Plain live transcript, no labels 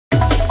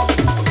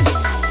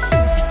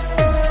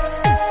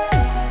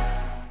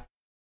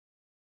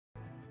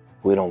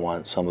We don't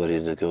want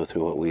somebody to go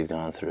through what we've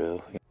gone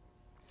through.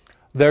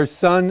 Their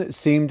son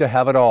seemed to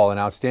have it all, an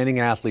outstanding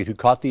athlete who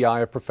caught the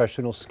eye of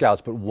professional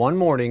scouts. But one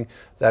morning,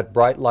 that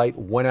bright light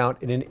went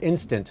out in an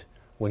instant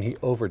when he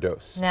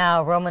overdosed.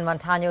 Now, Roman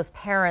Montano's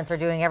parents are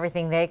doing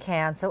everything they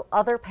can so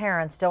other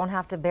parents don't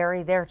have to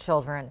bury their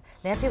children.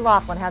 Nancy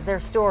Laughlin has their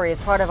story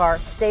as part of our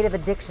State of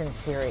Addiction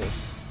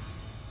series.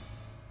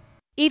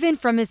 Even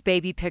from his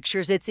baby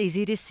pictures, it's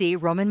easy to see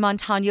Roman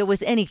Montano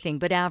was anything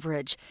but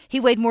average. He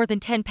weighed more than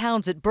 10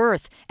 pounds at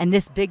birth, and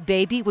this big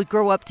baby would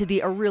grow up to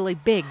be a really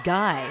big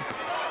guy.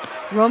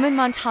 Roman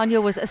Montano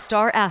was a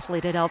star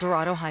athlete at El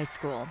Dorado High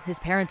School. His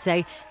parents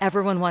say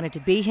everyone wanted to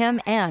be him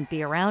and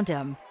be around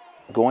him.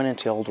 Going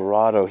into El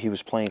Dorado, he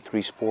was playing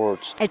 3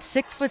 sports. At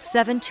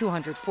 6'7",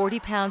 240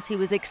 pounds, he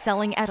was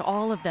excelling at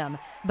all of them.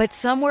 But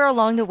somewhere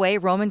along the way,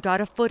 Roman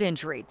got a foot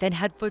injury, then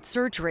had foot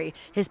surgery.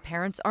 His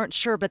parents aren't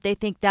sure, but they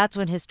think that's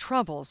when his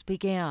troubles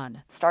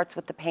began. It starts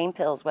with the pain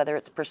pills, whether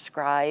it's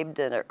prescribed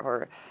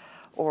or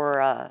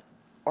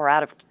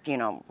out of,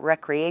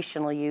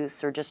 recreational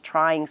use or just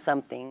trying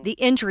something. The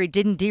injury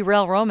didn't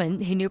derail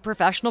Roman. He knew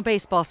professional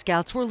baseball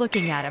scouts were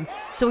looking at him,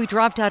 so he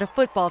dropped out of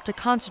football to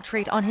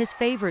concentrate on his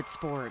favorite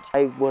sport.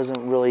 I wasn't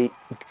really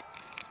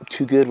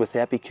too good with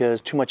that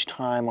because too much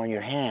time on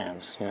your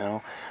hands,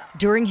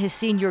 During his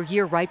senior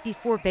year, right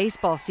before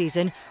baseball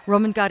season,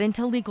 Roman got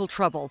into legal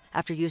trouble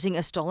after using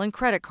a stolen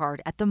credit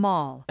card at the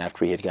mall.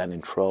 After he had gotten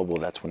in trouble,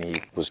 that's when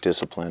he was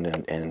disciplined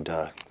and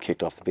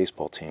kicked off the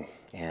baseball team.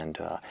 And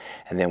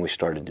then we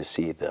started to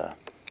see the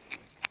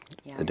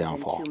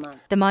downfall.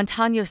 The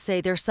Montanos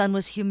say their son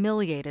was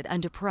humiliated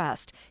and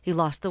depressed. He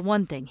lost the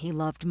one thing he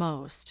loved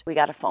most. We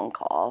got a phone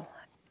call,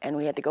 and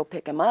we had to go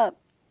pick him up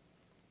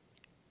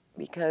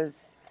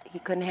because he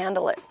couldn't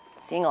handle it,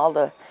 seeing all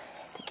the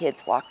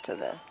kids walk to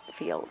the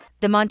field.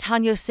 The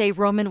Montanos say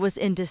Roman was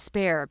in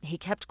despair. He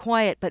kept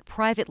quiet but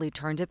privately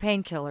turned to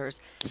painkillers.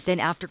 Then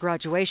after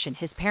graduation,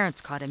 his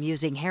parents caught him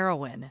using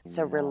heroin. It's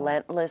a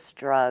relentless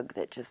drug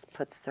that just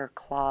puts their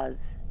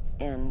claws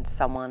in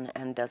someone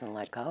and doesn't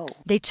let go.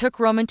 They took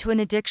Roman to an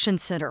addiction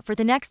center. For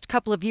the next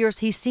couple of years,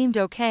 he seemed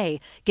okay,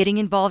 getting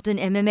involved in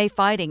MMA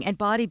fighting and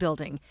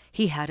bodybuilding.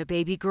 He had a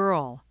baby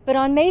girl. But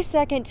on May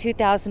 2nd,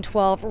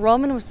 2012,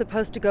 Roman was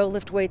supposed to go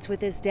lift weights with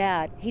his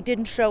dad. He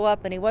didn't show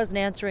up and he wasn't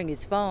answering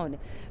his phone.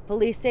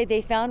 Police say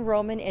they found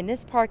Roman in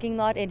this parking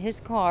lot in his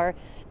car,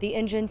 the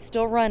engine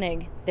still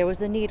running. There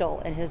was a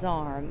needle in his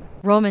arm.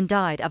 Roman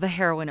died of a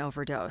heroin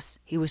overdose.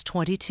 He was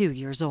 22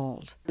 years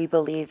old. We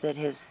believe that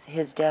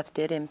his death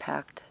did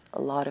impact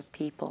a lot of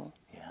people.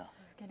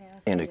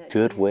 In a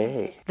good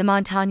way. The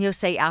Montanos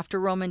say after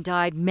Roman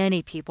died,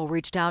 many people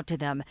reached out to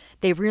them.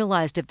 They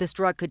realized if this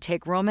drug could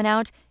take Roman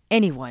out,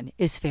 anyone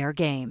is fair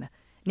game.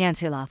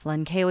 Nancy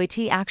Laughlin,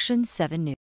 KOAT Action 7 News.